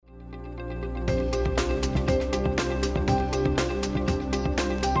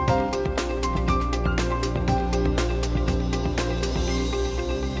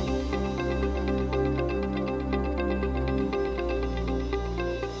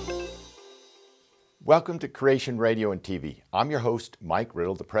Welcome to Creation Radio and TV. I'm your host, Mike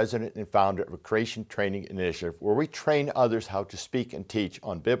Riddle, the president and founder of a Creation Training Initiative where we train others how to speak and teach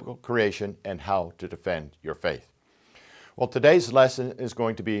on biblical creation and how to defend your faith. Well, today's lesson is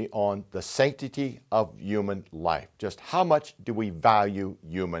going to be on the sanctity of human life. Just how much do we value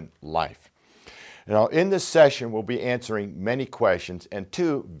human life? Now, in this session, we'll be answering many questions and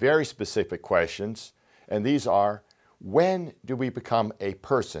two very specific questions, and these are, when do we become a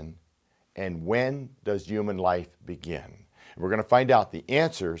person? And when does human life begin? And we're going to find out the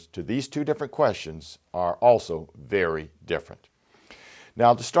answers to these two different questions are also very different.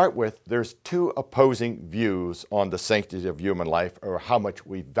 Now, to start with, there's two opposing views on the sanctity of human life, or how much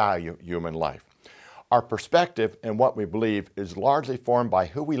we value human life. Our perspective and what we believe is largely formed by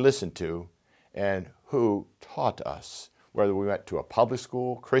who we listen to and who taught us, whether we went to a public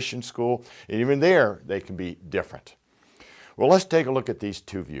school, Christian school, and even there they can be different. Well, let's take a look at these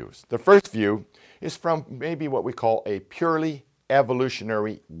two views. The first view is from maybe what we call a purely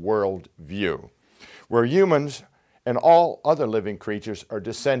evolutionary world view, where humans and all other living creatures are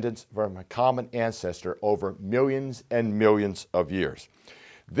descendants from a common ancestor over millions and millions of years.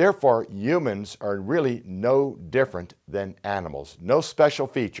 Therefore, humans are really no different than animals, no special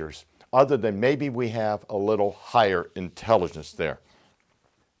features other than maybe we have a little higher intelligence there.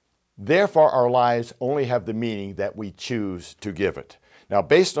 Therefore, our lives only have the meaning that we choose to give it. Now,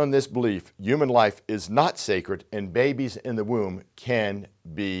 based on this belief, human life is not sacred and babies in the womb can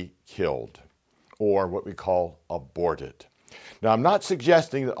be killed, or what we call aborted. Now, I'm not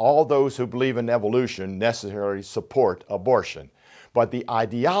suggesting that all those who believe in evolution necessarily support abortion, but the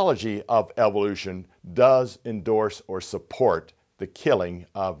ideology of evolution does endorse or support the killing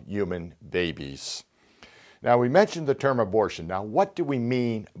of human babies. Now, we mentioned the term abortion. Now, what do we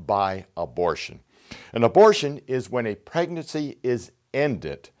mean by abortion? An abortion is when a pregnancy is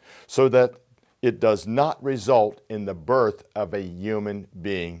ended so that it does not result in the birth of a human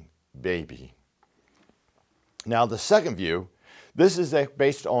being baby. Now, the second view, this is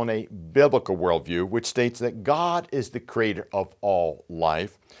based on a biblical worldview, which states that God is the creator of all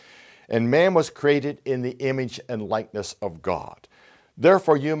life, and man was created in the image and likeness of God.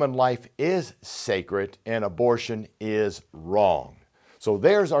 Therefore, human life is sacred and abortion is wrong. So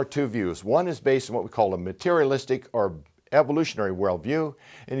there's our two views. One is based on what we call a materialistic or evolutionary worldview,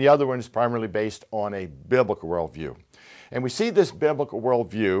 and the other one is primarily based on a biblical worldview. And we see this biblical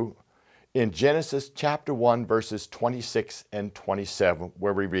worldview in Genesis chapter 1, verses 26 and 27,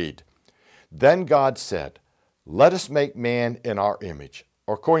 where we read, "Then God said, 'Let us make man in our image,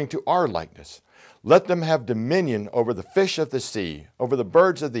 according to our likeness. Let them have dominion over the fish of the sea, over the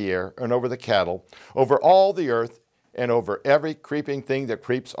birds of the air, and over the cattle, over all the earth, and over every creeping thing that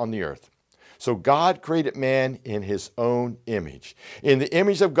creeps on the earth.' So God created man in his own image. In the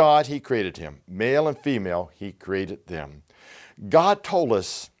image of God he created him. Male and female he created them." God told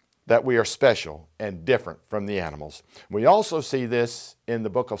us that we are special and different from the animals. We also see this in the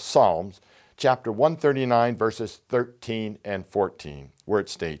book of Psalms, chapter 139, verses 13 and 14, where it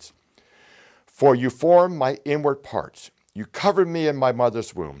states, "For you formed my inward parts. You covered me in my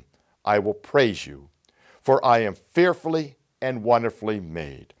mother's womb. I will praise you, for I am fearfully and wonderfully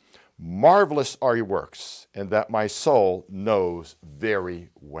made. Marvelous are your works, and that my soul knows very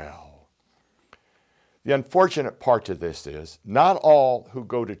well." The unfortunate part to this is not all who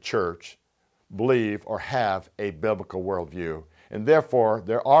go to church believe or have a biblical worldview, and therefore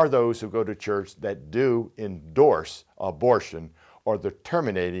there are those who go to church that do endorse abortion or the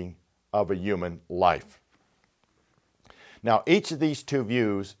terminating of a human life. Now, each of these two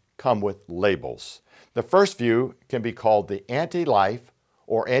views come with labels. The first view can be called the anti-life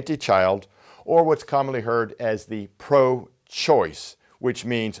or anti-child, or what's commonly heard as the pro-choice, which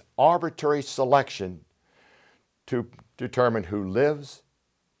means arbitrary selection to determine who lives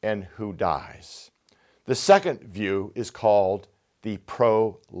and who dies. The second view is called the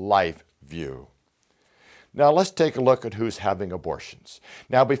pro-life view. Now, let's take a look at who's having abortions.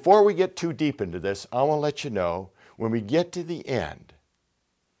 Now, before we get too deep into this, I want to let you know, when we get to the end,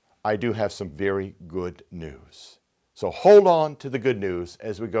 I do have some very good news. So hold on to the good news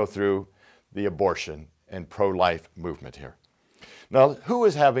as we go through the abortion and pro-life movement here. Now, who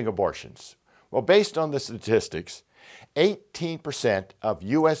is having abortions? Well, based on the statistics, 18% of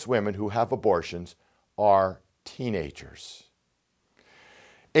U.S. women who have abortions are teenagers.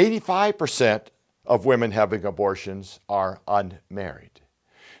 85% of women having abortions are unmarried.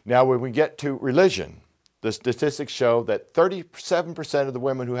 Now, when we get to religion, the statistics show that 37% of the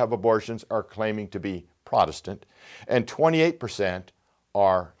women who have abortions are claiming to be Protestant, and 28%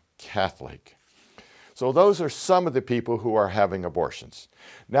 are Catholic. So those are some of the people who are having abortions.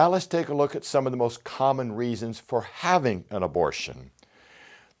 Now let's take a look at some of the most common reasons for having an abortion.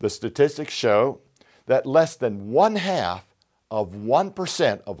 The statistics show that less than 1/2 of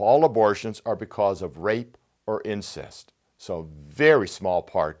 1% of all abortions are because of rape or incest. So a very small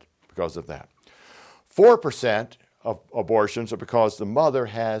part because of that. 4% of abortions are because the mother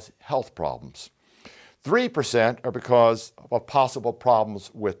has health problems. 3% are because of possible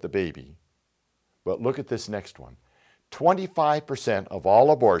problems with the baby. But look at this next one. 25% of all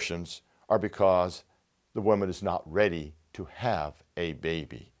abortions are because the woman is not ready to have a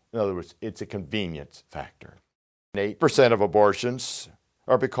baby. In other words, it's a convenience factor. 8% of abortions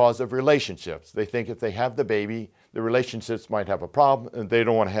are because of relationships. They think if they have the baby, the relationships might have a problem and they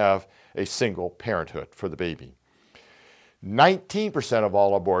don't want to have a single parenthood for the baby. 19% of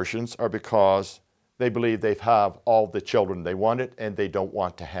all abortions are because they believe they have all the children they wanted and they don't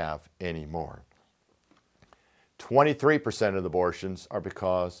want to have any more. 23% of the abortions are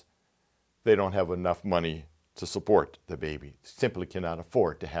because they don't have enough money to support the baby, simply cannot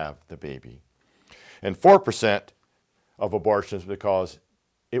afford to have the baby. And 4% of abortions because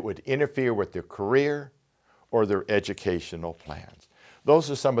it would interfere with their career or their educational plans.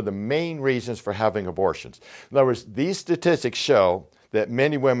 Those are some of the main reasons for having abortions. In other words, these statistics show that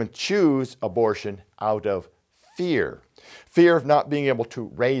many women choose abortion out of fear. Fear of not being able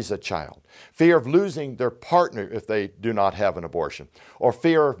to raise a child, fear of losing their partner if they do not have an abortion, or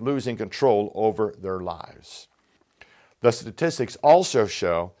fear of losing control over their lives. The statistics also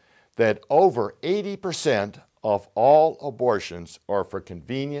show that over 80% of all abortions are for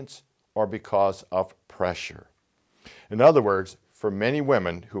convenience or because of pressure. In other words, for many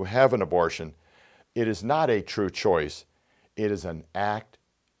women who have an abortion, it is not a true choice. It is an act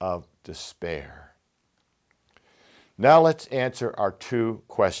of despair. Now let's answer our two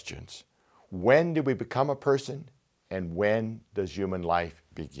questions. When do we become a person, and when does human life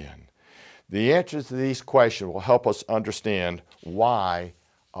begin? The answers to these questions will help us understand why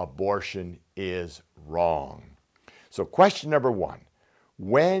abortion is wrong. So question number one,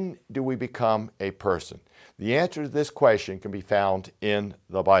 when do we become a person? The answer to this question can be found in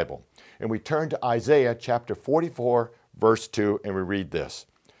the Bible. And we turn to Isaiah chapter 44, verse 2, and we read this.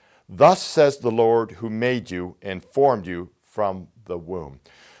 Thus says the Lord who made you and formed you from the womb.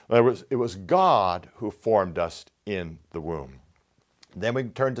 In other words, it was God who formed us in the womb. Then we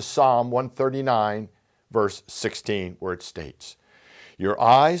turn to Psalm 139, verse 16, where it states, Your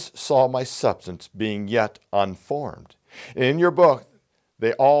eyes saw my substance being yet unformed. In your book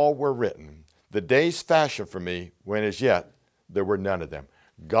they all were written, the days fashioned for me, when as yet there were none of them.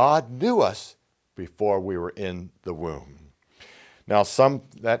 God knew us before we were in the womb. Now,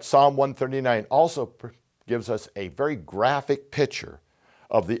 that Psalm 139 also gives us a very graphic picture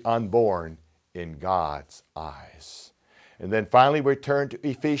of the unborn in God's eyes. And then finally we turn to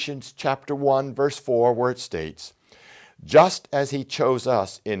Ephesians chapter 1, verse 4, where it states, Just as he chose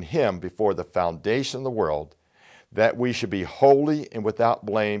us in him before the foundation of the world, that we should be holy and without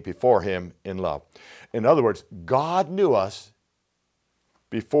blame before him in love. In other words, God knew us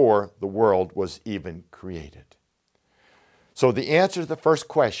before the world was even created. So the answer to the first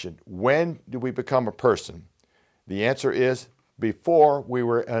question, when do we become a person? The answer is before we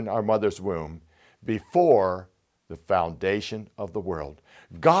were in our mother's womb, before the foundation of the world.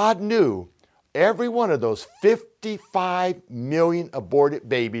 God knew every one of those 55 million aborted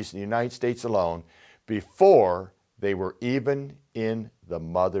babies in the United States alone before they were even in the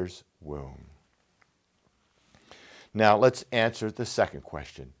mother's womb. Now let's answer the second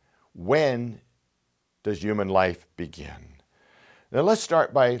question. When does human life begin? Now let's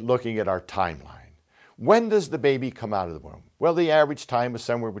start by looking at our timeline. When does the baby come out of the womb? Well, the average time is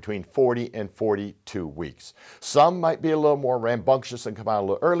somewhere between 40 and 42 weeks. Some might be a little more rambunctious and come out a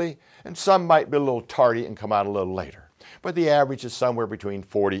little early, and some might be a little tardy and come out a little later. But the average is somewhere between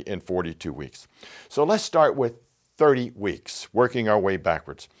 40 and 42 weeks. So let's start with 30 weeks, working our way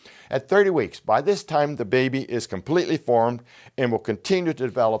backwards. At 30 weeks, by this time the baby is completely formed and will continue to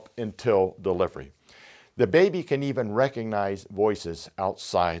develop until delivery. The baby can even recognize voices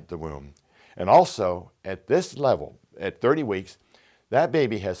outside the womb. And also, at this level, at 30 weeks, that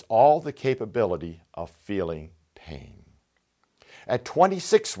baby has all the capability of feeling pain. At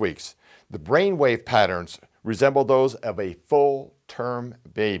 26 weeks, the brainwave patterns resemble those of a full-term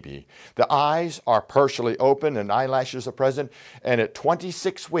baby. The eyes are partially open and eyelashes are present, and at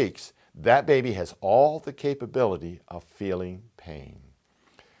 26 weeks, that baby has all the capability of feeling pain.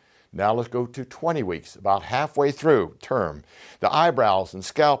 Now let's go to 20 weeks, about halfway through term. The eyebrows and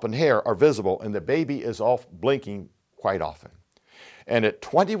scalp and hair are visible, and the baby is off blinking quite often. And at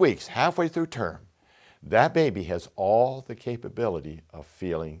 20 weeks, halfway through term, that baby has all the capability of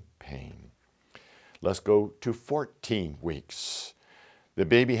feeling pain. Let's go to 14 weeks. The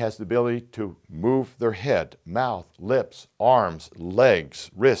baby has the ability to move their head, mouth, lips, arms, legs,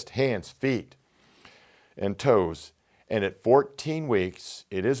 wrists, hands, feet, and toes. And at 14 weeks,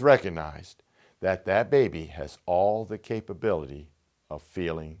 it is recognized that that baby has all the capability of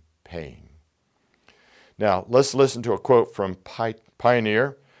feeling pain. Now, let's listen to a quote from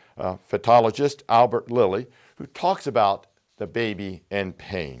pioneer fetologist Albert Lilly, who talks about the baby and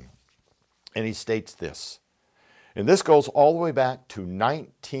pain. And he states this, and this goes all the way back to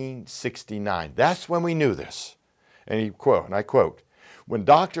 1969. That's when we knew this. And I quote, "When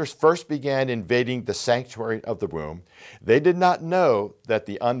doctors first began invading the sanctuary of the womb, they did not know that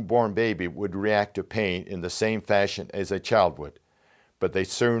the unborn baby would react to pain in the same fashion as a child would, but they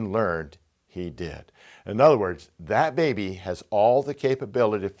soon learned he did." In other words, that baby has all the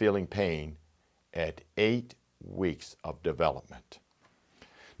capability of feeling pain at 8 weeks of development.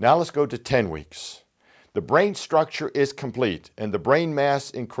 Now let's go to 10 weeks. The brain structure is complete and the brain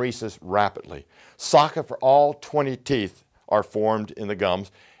mass increases rapidly. Sockets for all 20 teeth are formed in the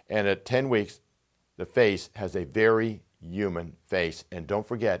gums, and at 10 weeks, the face has a very human face. And don't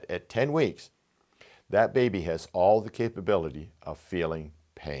forget, at 10 weeks, that baby has all the capability of feeling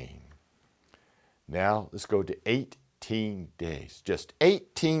pain. Now let's go to 18 days. Just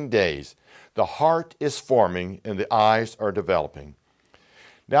 18 days. The heart is forming and the eyes are developing.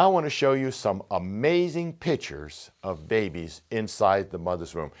 Now I want to show you some amazing pictures of babies inside the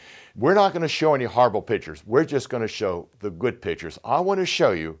mother's womb. We're not going to show any horrible pictures. We're just going to show the good pictures. I want to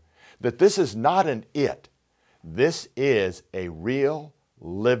show you that this is not an it. This is a real,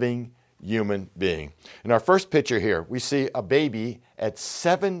 living human being. In our first picture here, we see a baby at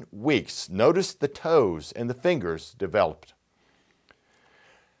 7 weeks. Notice the toes and the fingers developed.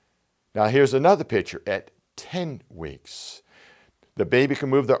 Now here's another picture at 10 weeks. The baby can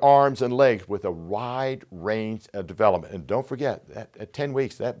move their arms and legs with a wide range of development. And don't forget, that at 10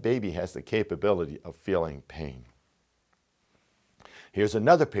 weeks, that baby has the capability of feeling pain. Here's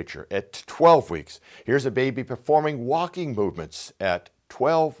another picture at 12 weeks. Here's a baby performing walking movements at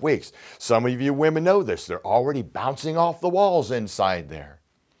 12 weeks. Some of you women know this. They're already bouncing off the walls inside there.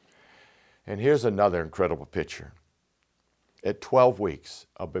 And here's another incredible picture. At 12 weeks,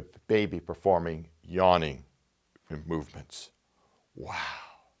 a baby performing yawning movements. Wow.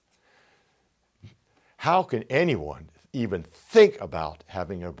 How can anyone even think about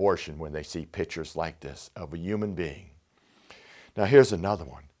having an abortion when they see pictures like this of a human being? Now here's another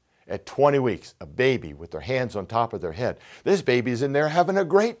one. At 20 weeks, a baby with their hands on top of their head. This baby's in there having a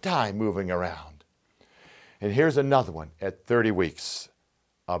great time moving around. And here's another one at 30 weeks.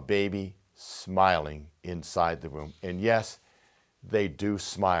 A baby smiling inside the womb. And yes, they do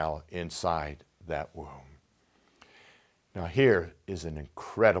smile inside that womb. Now here is an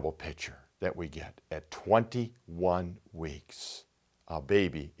incredible picture that we get at 21 weeks. A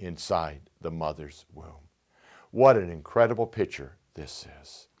baby inside the mother's womb. What an incredible picture this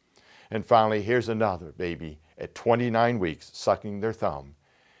is. And finally, here's another baby at 29 weeks sucking their thumb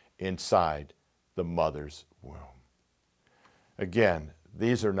inside the mother's womb. Again,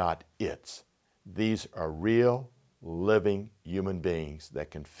 these are not its. These are real, living human beings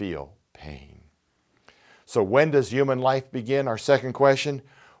that can feel pain. So when does human life begin? Our second question.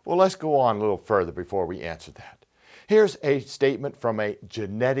 Well, let's go on a little further before we answer that. Here's a statement from a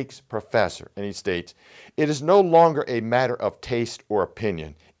genetics professor, and he states, "It is no longer a matter of taste or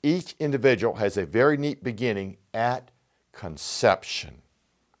opinion. Each individual has a very neat beginning at conception."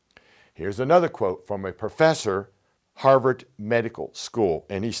 Here's another quote from a professor, Harvard Medical School,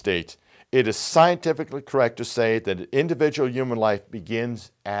 and he states, "It is scientifically correct to say that an individual human life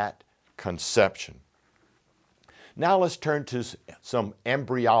begins at conception." Now let's turn to some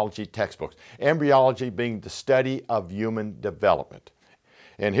embryology textbooks. Embryology being the study of human development.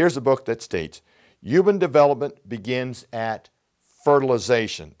 And here's a book that states, "Human development begins at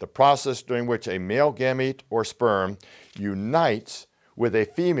fertilization, the process during which a male gamete or sperm unites with a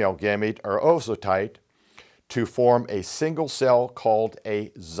female gamete or oocyte to form a single cell called a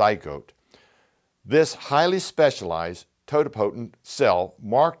zygote. This highly specialized totipotent cell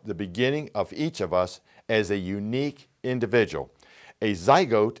marked the beginning of each of us as a unique individual. A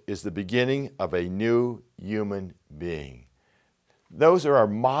zygote is the beginning of a new human being." Those are our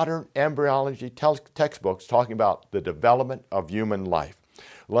modern embryology textbooks talking about the development of human life.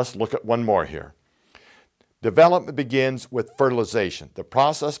 Let's look at one more here. Development begins with fertilization, the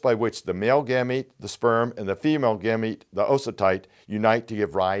process by which the male gamete, the sperm, and the female gamete, the oocyte, unite to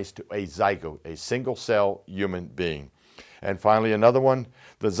give rise to a zygote, a single-cell human being. And finally, another one,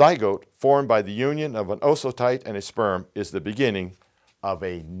 the zygote formed by the union of an oocyte and a sperm is the beginning of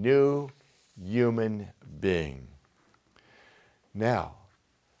a new human being. Now,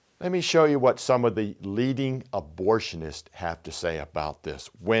 let me show you what some of the leading abortionists have to say about this.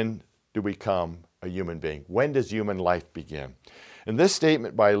 When do we become a human being? When does human life begin? And this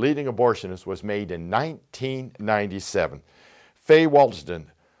statement by a leading abortionist was made in 1997. Faye Walston,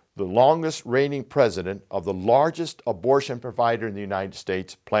 the longest reigning president of the largest abortion provider in the United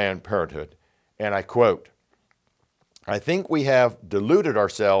States, Planned Parenthood. And I quote, "I think we have deluded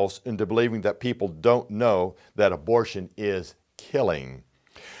ourselves into believing that people don't know that abortion is killing.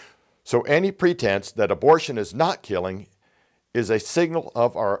 So any pretense that abortion is not killing is a signal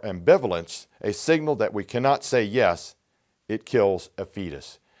of our ambivalence, a signal that we cannot say yes, it kills a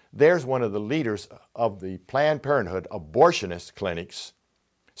fetus." There's one of the leaders of the Planned Parenthood abortionist clinics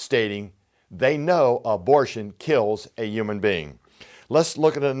stating they know abortion kills a human being. Let's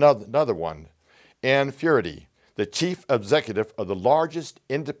look at another one. Ann Furedy, the chief executive of the largest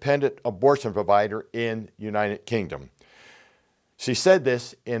independent abortion provider in the United Kingdom. She said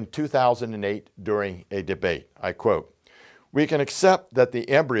this in 2008 during a debate. I quote, "We can accept that the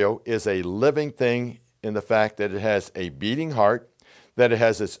embryo is a living thing in the fact that it has a beating heart, that it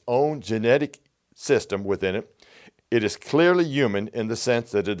has its own genetic system within it. It is clearly human in the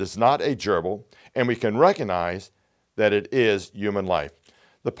sense that it is not a gerbil, and we can recognize that it is human life.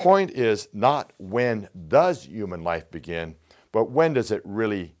 The point is not when does human life begin, but when does it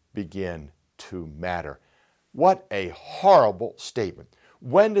really begin to matter." What a horrible statement.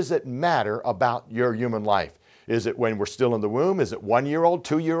 When does it matter about your human life? Is it when we're still in the womb? Is it 1-year-old,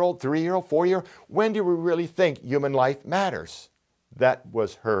 2-year-old, 3-year-old, 4-year-old? When do we really think human life matters? That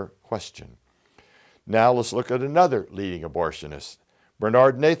was her question. Now let's look at another leading abortionist,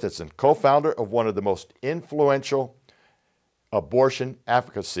 Bernard Nathanson, co-founder of one of the most influential abortion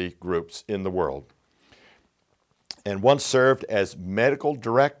advocacy groups in the world, and once served as medical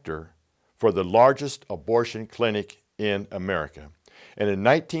director for the largest abortion clinic in America. And in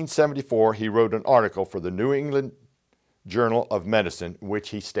 1974, he wrote an article for the New England Journal of Medicine in which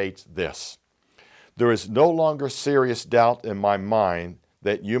he states this: "There is no longer serious doubt in my mind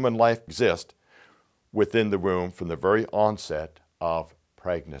that human life exists within the womb from the very onset of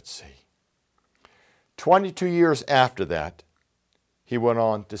pregnancy." 22 years after that, he went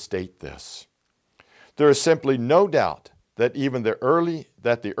on to state this: "There is simply no doubt that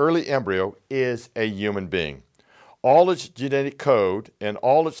the early embryo is a human being. All its genetic code and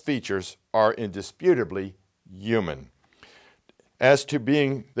all its features are indisputably human. As to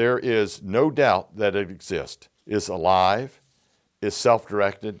being, there is no doubt that it exists, is alive, is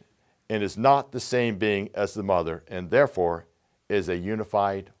self-directed, and is not the same being as the mother, and therefore is a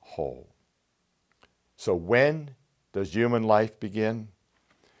unified whole." So when does human life begin?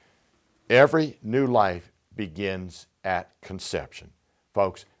 Every new life begins at conception.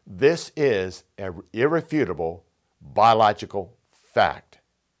 Folks, this is an irrefutable biological fact.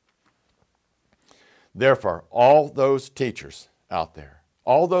 Therefore, all those teachers out there,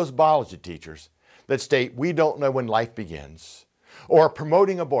 all those biology teachers that state we don't know when life begins or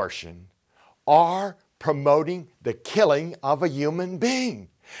promoting abortion are promoting the killing of a human being.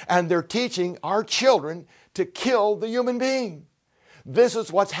 And they're teaching our children to kill the human being. This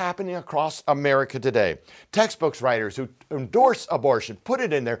is what's happening across America today. Textbooks writers who endorse abortion, put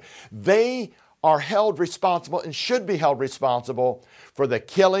it in there, they are held responsible and should be held responsible for the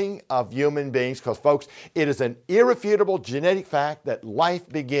killing of human beings because, folks, it is an irrefutable genetic fact that life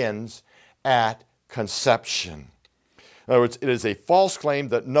begins at conception. In other words, it is a false claim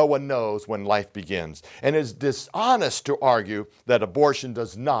that no one knows when life begins, and it is dishonest to argue that abortion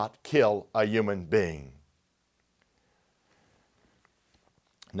does not kill a human being.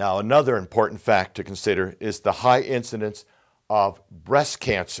 Now, another important fact to consider is the high incidence of breast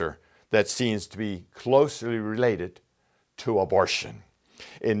cancer that seems to be closely related to abortion.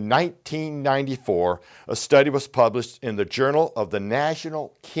 In 1994, a study was published in the Journal of the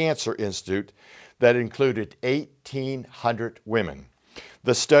National Cancer Institute that included 1,800 women.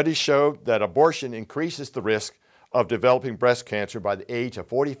 The study showed that abortion increases the risk of developing breast cancer by the age of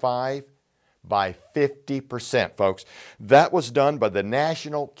 45 by 50%, folks. That was done by the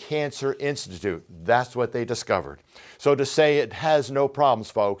National Cancer Institute. That's what they discovered. So to say it has no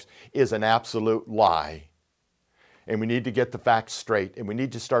problems, folks, is an absolute lie. And we need to get the facts straight, and we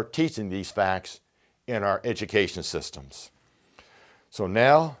need to start teaching these facts in our education systems. So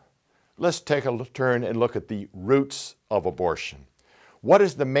now, let's take a turn and look at the roots of abortion. What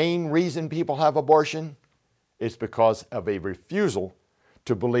is the main reason people have abortion? It's because of a refusal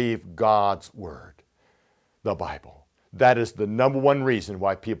to believe God's Word, the Bible. That is the number one reason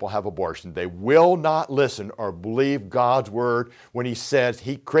why people have abortion. They will not listen or believe God's word when he says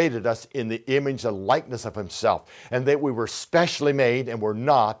he created us in the image and likeness of himself, and that we were specially made and we're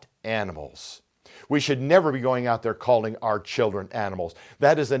not animals. We should never be going out there calling our children animals.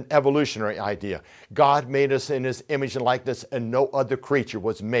 That is an evolutionary idea. God made us in his image and likeness, and no other creature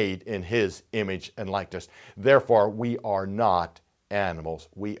was made in his image and likeness. Therefore, we are not animals.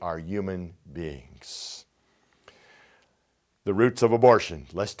 We are human beings. The roots of abortion.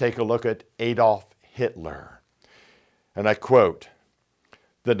 Let's take a look at Adolf Hitler. And I quote,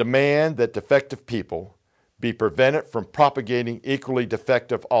 "The demand that defective people be prevented from propagating equally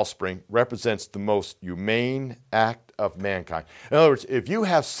defective offspring represents the most humane act of mankind." In other words, if you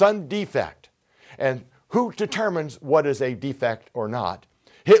have some defect, and who determines what is a defect or not?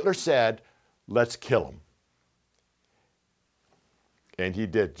 Hitler said, let's kill him. And he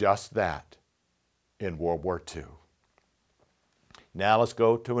did just that in World War II. Now let's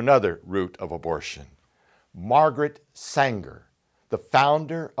go to another root of abortion. Margaret Sanger, the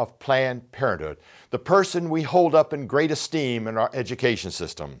founder of Planned Parenthood, the person we hold up in great esteem in our education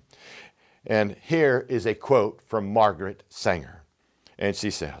system. And here is a quote from Margaret Sanger. And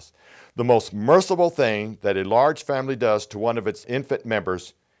she says, "The most merciful thing that a large family does to one of its infant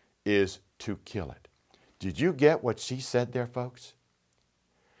members is to kill it." Did you get what she said there, folks?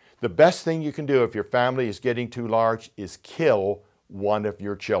 The best thing you can do if your family is getting too large is kill one of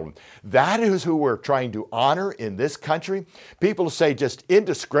your children. That is who we're trying to honor in this country. People say just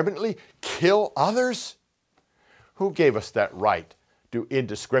indiscriminately kill others. Who gave us that right to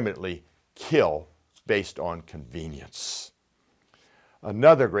indiscriminately kill based on convenience?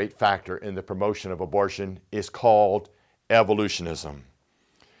 Another great factor in the promotion of abortion is called evolutionism.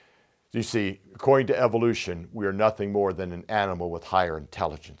 You see, according to evolution, we are nothing more than an animal with higher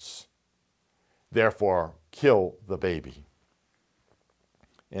intelligence. Therefore, kill the baby.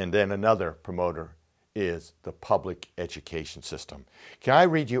 And then another promoter is the public education system. Can I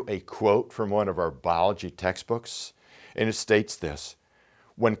read you a quote from one of our biology textbooks? And it states this: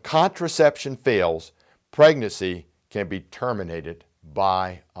 "When contraception fails, pregnancy can be terminated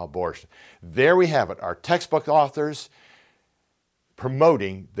by abortion." There we have it, our textbook authors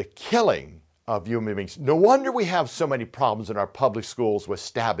promoting the killing of human beings. No wonder we have so many problems in our public schools with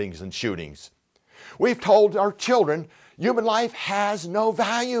stabbings and shootings. We've told our children human life has no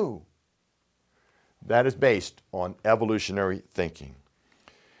value. That is based on evolutionary thinking.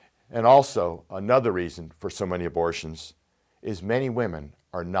 And also, another reason for so many abortions is many women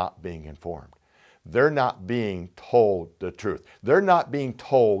are not being informed. They're not being told the truth. They're not being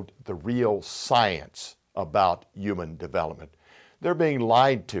told the real science about human development. They're being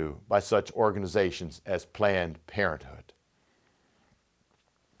lied to by such organizations as Planned Parenthood.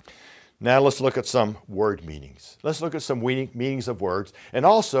 Now let's look at some word meanings. Let's look at some meanings of words. And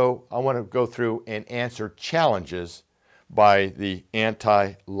also, I want to go through and answer challenges by the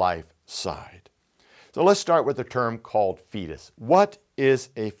anti-life side. So let's start with the term called fetus. What is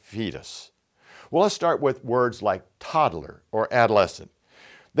a fetus? Well, let's start with words like toddler or adolescent.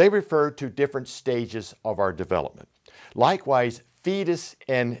 They refer to different stages of our development. Likewise, fetus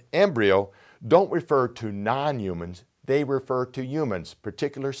and embryo don't refer to non-humans. They refer to humans,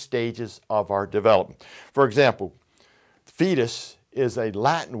 particular stages of our development. For example, fetus is a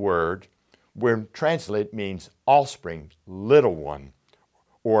Latin word when translated means offspring, little one,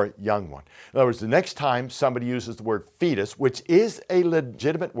 or young one. In other words, the next time somebody uses the word fetus, which is a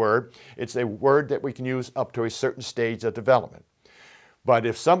legitimate word, it's a word that we can use up to a certain stage of development. But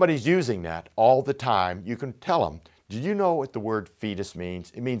if somebody's using that all the time, you can tell them, do you know what the word fetus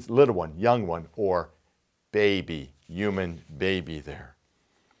means? It means little one, young one, or baby, human baby there.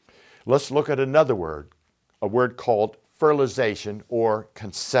 Let's look at another word, a word called fertilization or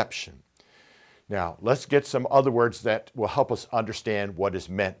conception. Now, let's get some other words that will help us understand what is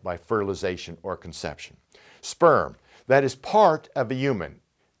meant by fertilization or conception. Sperm, that is part of a human,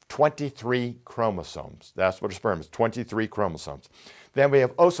 23 chromosomes. That's what a sperm is, 23 chromosomes. Then we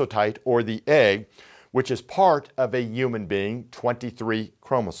have oocyte, or the egg, which is part of a human being, 23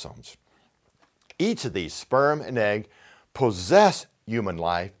 chromosomes. Each of these, sperm and egg, possess human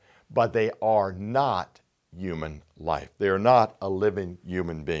life, but they are not human life. They are not a living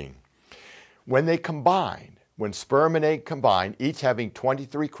human being. When they combine, when sperm and egg combine, each having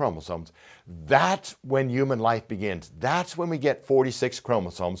 23 chromosomes, that's when human life begins. That's when we get 46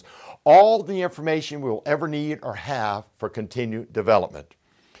 chromosomes, all the information we will ever need or have for continued development.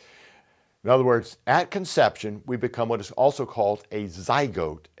 In other words, at conception, we become what is also called a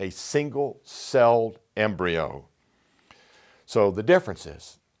zygote, a single-celled embryo. So the difference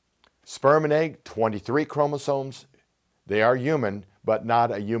is, sperm and egg, 23 chromosomes, They are human, but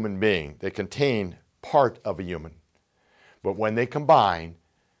not a human being. They contain part of a human. But when they combine,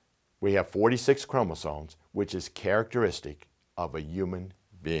 we have 46 chromosomes, which is characteristic of a human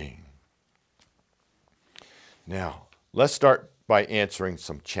being. Now, let's start by answering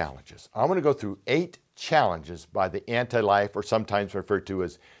some challenges. I'm going to go through 8 challenges by the anti-life, or sometimes referred to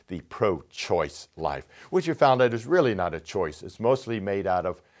as the pro-choice life, which you found out is really not a choice. It's mostly made out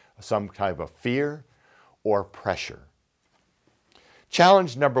of some kind of fear or pressure.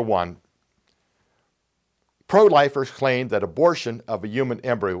 Challenge number 1. Pro-lifers claim that abortion of a human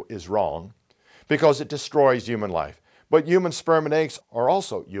embryo is wrong because it destroys human life. But human sperm and eggs are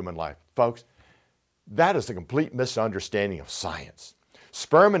also human life. Folks, that is a complete misunderstanding of science.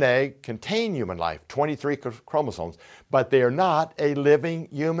 Sperm and egg contain human life, 23 chromosomes, but they are not a living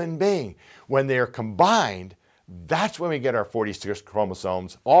human being. When they are combined, that's when we get our 46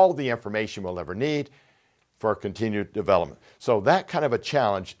 chromosomes, all the information we'll ever need for continued development. So that kind of a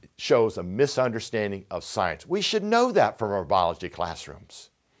challenge shows a misunderstanding of science. We should know that from our biology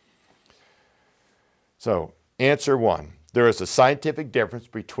classrooms. So, answer 1. There is a scientific difference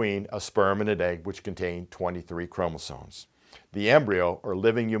between a sperm and an egg, which contain 23 chromosomes. The embryo, or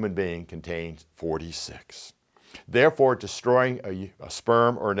living human being, contains 46. Therefore, destroying a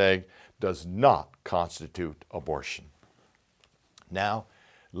sperm or an egg does not constitute abortion. Now,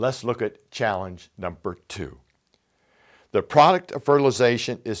 let's look at challenge number 2. The product of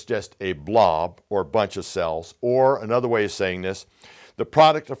fertilization is just a blob or bunch of cells, or another way of saying this, the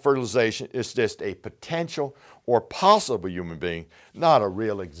product of fertilization is just a potential or possible human being, not a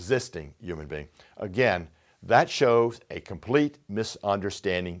real existing human being. Again, that shows a complete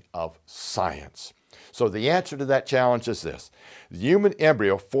misunderstanding of science. So the answer to that challenge is this. The human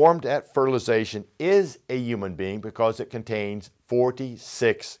embryo formed at fertilization is a human being because it contains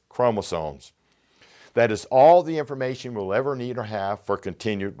 46 chromosomes. That is all the information we'll ever need or have for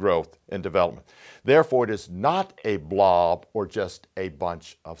continued growth and development. Therefore, it is not a blob or just a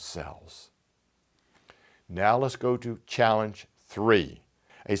bunch of cells. Now let's go to challenge 3.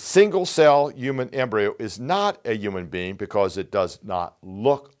 A single-cell human embryo is not a human being because it does not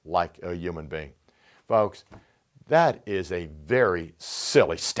look like a human being. Folks, that is a very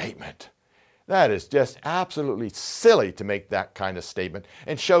silly statement. That is just absolutely silly to make that kind of statement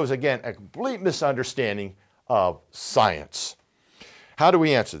and shows, again, a complete misunderstanding of science. How do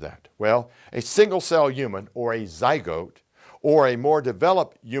we answer that? Well, a single-cell human, or a zygote, or a more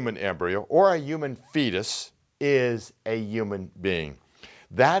developed human embryo, or a human fetus is a human being.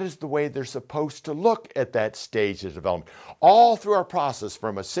 That is the way they're supposed to look at that stage of development. All through our process,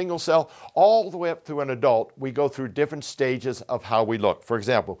 from a single cell all the way up to an adult, we go through different stages of how we look. For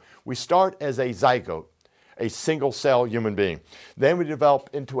example, we start as a zygote, a single cell human being. Then we develop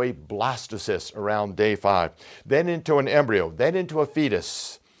into a blastocyst around day 5, then into an embryo, then into a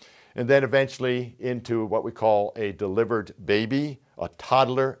fetus, and then eventually into what we call a delivered baby, a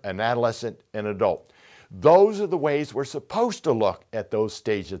toddler, an adolescent, an adult. Those are the ways we're supposed to look at those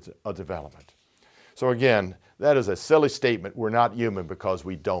stages of development. So again, that is a silly statement. We're not human because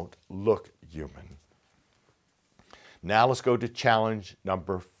we don't look human. Now let's go to challenge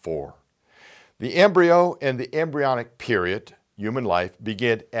number 4. The embryo and the embryonic period, human life,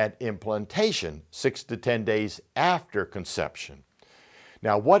 begin at implantation 6 to 10 days after conception.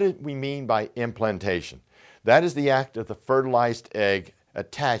 Now, what do we mean by implantation? That is the act of the fertilized egg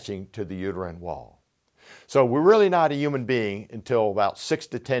attaching to the uterine wall. So we're really not a human being until about 6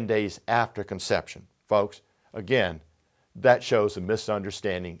 to 10 days after conception. Folks, again, that shows a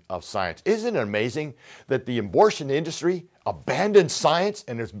misunderstanding of science. Isn't it amazing that the abortion industry abandoned science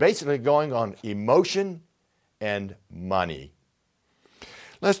and is basically going on emotion and money?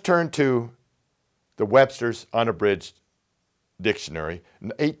 Let's turn to the Webster's Unabridged Dictionary,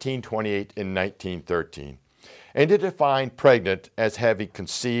 1828 and 1913. And to define pregnant as having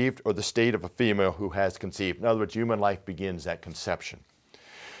conceived, or the state of a female who has conceived. In other words, human life begins at conception.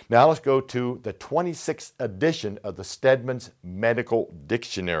 Now let's go to the 26th edition of the Stedman's Medical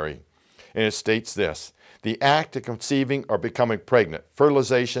Dictionary. And it states this: the act of conceiving or becoming pregnant,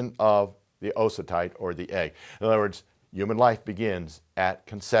 fertilization of the oocyte or the egg. In other words, human life begins at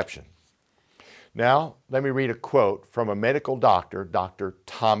conception. Now, let me read a quote from a medical doctor, Dr.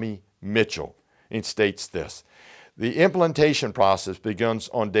 Tommy Mitchell. It states this: the implantation process begins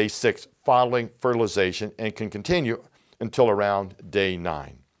on day 6 following fertilization and can continue until around day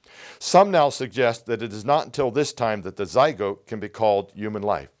 9. Some now suggest that it is not until this time that the zygote can be called human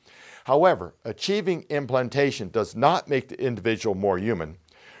life. However, achieving implantation does not make the individual more human.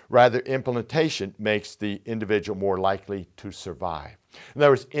 Rather, implantation makes the individual more likely to survive. In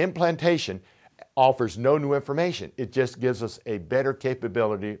other words, implantation offers no new information. It just gives us a better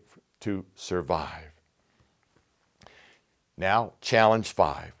capability to survive. Now, challenge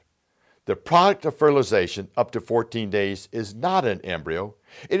 5. The product of fertilization up to 14 days is not an embryo.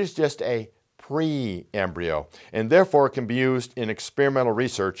 It is just a pre-embryo, and therefore can be used in experimental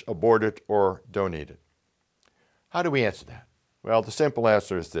research, aborted or donated. How do we answer that? Well, the simple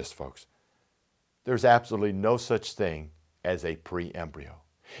answer is this, folks. There's absolutely no such thing as a pre-embryo.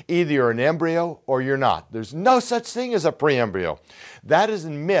 Either you're an embryo or you're not. There's no such thing as a pre-embryo. That is a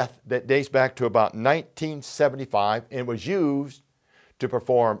myth that dates back to about 1975 and was used to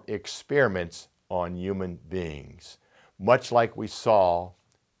perform experiments on human beings, much like we saw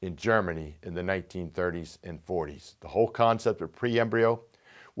in Germany in the 1930s and 40s. The whole concept of pre-embryo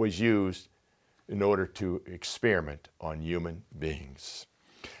was used in order to experiment on human beings.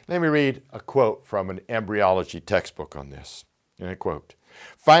 Let me read a quote from an embryology textbook on this. And I quote,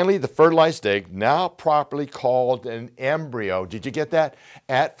 "Finally, the fertilized egg, now properly called an embryo," did you get that?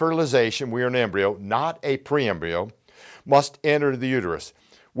 At fertilization, we are an embryo, not a pre-embryo, must enter the uterus,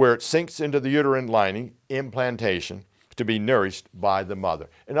 where it sinks into the uterine lining, implantation, to be nourished by the mother.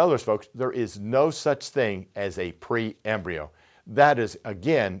 In other words, folks, there is no such thing as a pre-embryo. That is,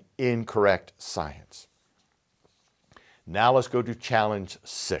 again, incorrect science. Now let's go to challenge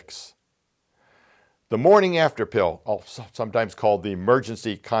 6. The morning after pill, sometimes called the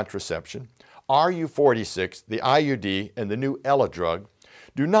emergency contraception, RU46, the IUD, and the new Ella drug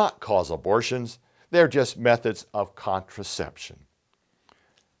do not cause abortions. They're just methods of contraception.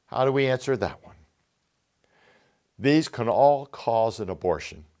 How do we answer that one? These can all cause an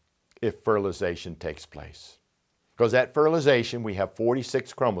abortion if fertilization takes place. Because at fertilization, we have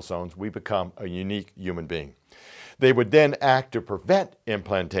 46 chromosomes. We become a unique human being. They would then act to prevent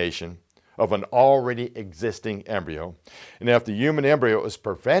implantation of an already existing embryo. And if the human embryo is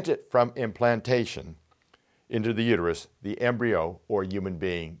prevented from implantation into the uterus, the embryo or human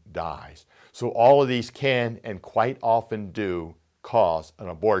being dies. So all of these can and quite often do cause an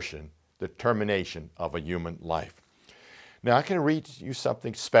abortion, the termination of a human life. Now I can read you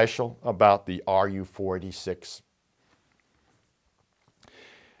something special about the RU486.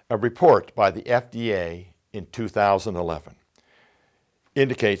 A report by the FDA in 2011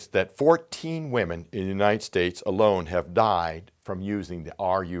 indicates that 14 women in the United States alone have died from using the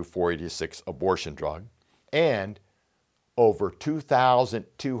RU486 abortion drug, and over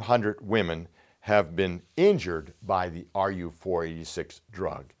 2,200 women have been injured by the RU486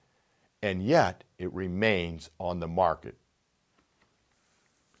 drug, and yet it remains on the market.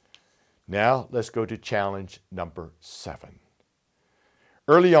 Now let's go to challenge number 7.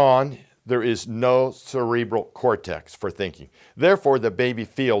 Early on, there is no cerebral cortex for thinking. Therefore, the baby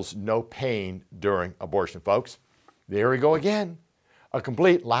feels no pain during abortion, folks. There we go again. A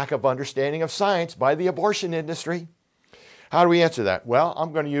complete lack of understanding of science by the abortion industry. How do we answer that? Well,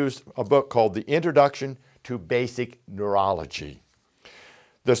 I'm going to use a book called The Introduction to Basic Neurology.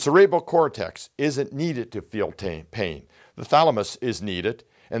 The cerebral cortex isn't needed to feel pain. The thalamus is needed,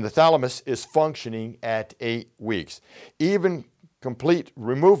 and the thalamus is functioning at 8 weeks. Even complete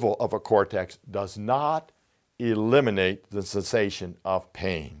removal of a cortex does not eliminate the sensation of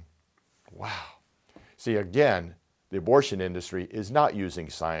pain. Wow. See, again, the abortion industry is not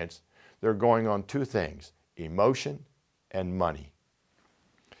using science. They're going on 2 things, emotion and money.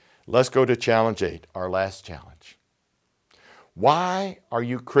 Let's go to challenge 8, our last challenge. Why are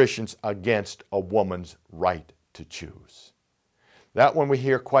you Christians against a woman's right to choose? That one we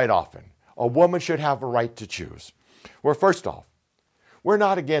hear quite often. A woman should have a right to choose. Well, first off, we're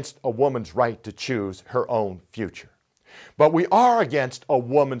not against a woman's right to choose her own future. But we are against a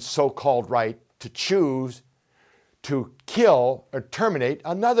woman's so-called right to choose to kill or terminate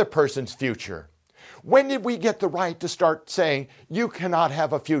another person's future. When did we get the right to start saying, you cannot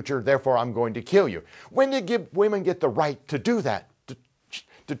have a future, therefore I'm going to kill you? When did women get the right to do that,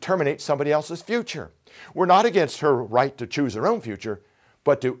 to terminate somebody else's future? We're not against her right to choose her own future,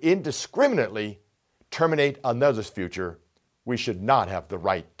 but to indiscriminately terminate another's future. We should not have the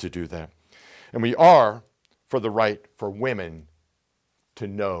right to do that. And we are for the right for women to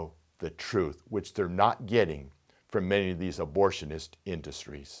know the truth, which they're not getting from many of these abortionist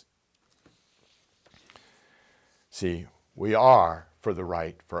industries. See, we are for the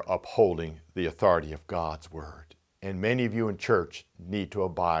right for upholding the authority of God's word. And many of you in church need to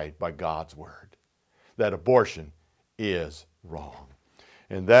abide by God's word, that abortion is wrong.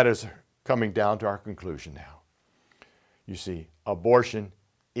 And that is coming down to our conclusion now. You see, abortion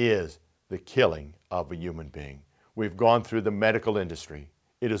is the killing of a human being. We've gone through the medical industry.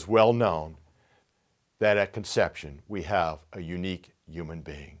 It is well known that at conception we have a unique human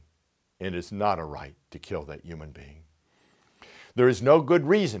being. and it's not a right to kill that human being. There is no good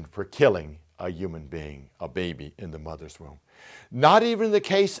reason for killing a human being, a baby in the mother's womb. Not even in the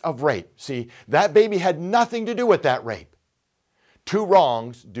case of rape. See, that baby had nothing to do with that rape. Two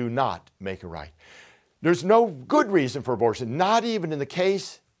wrongs do not make a right. There's no good reason for abortion, not even in the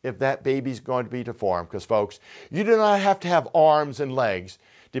case if that baby's going to be deformed. Because folks, you do not have to have arms and legs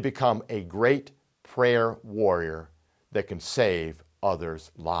to become a great prayer warrior that can save others'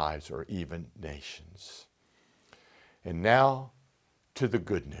 lives or even nations. And now to the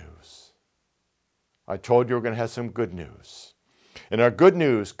good news. I told you we're going to have some good news. And our good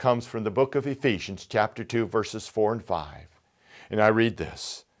news comes from the book of Ephesians, chapter 2, verses 4 and 5. And I read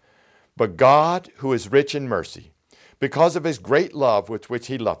this. But God, who is rich in mercy, because of his great love with which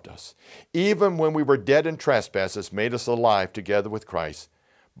he loved us, even when we were dead in trespasses, made us alive together with Christ.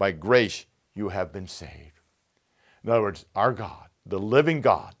 By grace you have been saved. In other words, our God, the living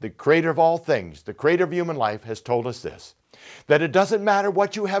God, the creator of all things, the creator of human life, has told us this, that it doesn't matter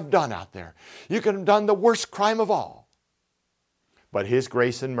what you have done out there. You could have done the worst crime of all. But his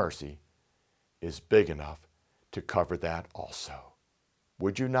grace and mercy is big enough to cover that also.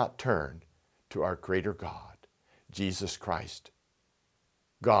 Would you not turn to our Creator God, Jesus Christ,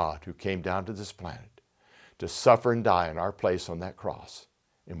 God who came down to this planet to suffer and die in our place on that cross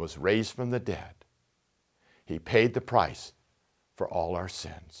and was raised from the dead? He paid the price for all our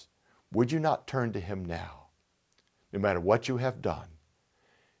sins. Would you not turn to him now? No matter what you have done,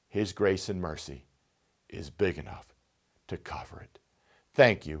 his grace and mercy is big enough to cover it.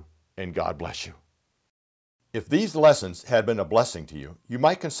 Thank you, and God bless you. If these lessons had been a blessing to you, you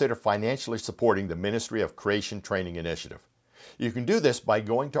might consider financially supporting the Ministry of Creation Training Initiative. You can do this by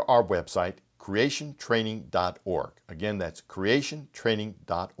going to our website, creationtraining.org. Again, that's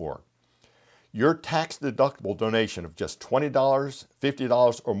creationtraining.org. Your tax-deductible donation of just $20,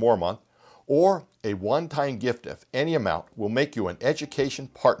 $50 or more a month, or a one-time gift of any amount will make you an education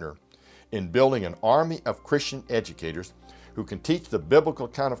partner in building an army of Christian educators who can teach the biblical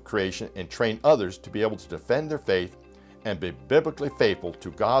account of creation and train others to be able to defend their faith and be biblically faithful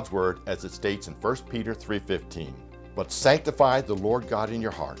to God's Word as it states in 1 Peter 3:15. But sanctify the Lord God in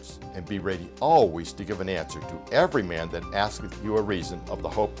your hearts, and be ready always to give an answer to every man that asketh you a reason of the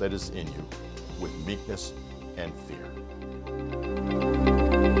hope that is in you, with meekness and fear.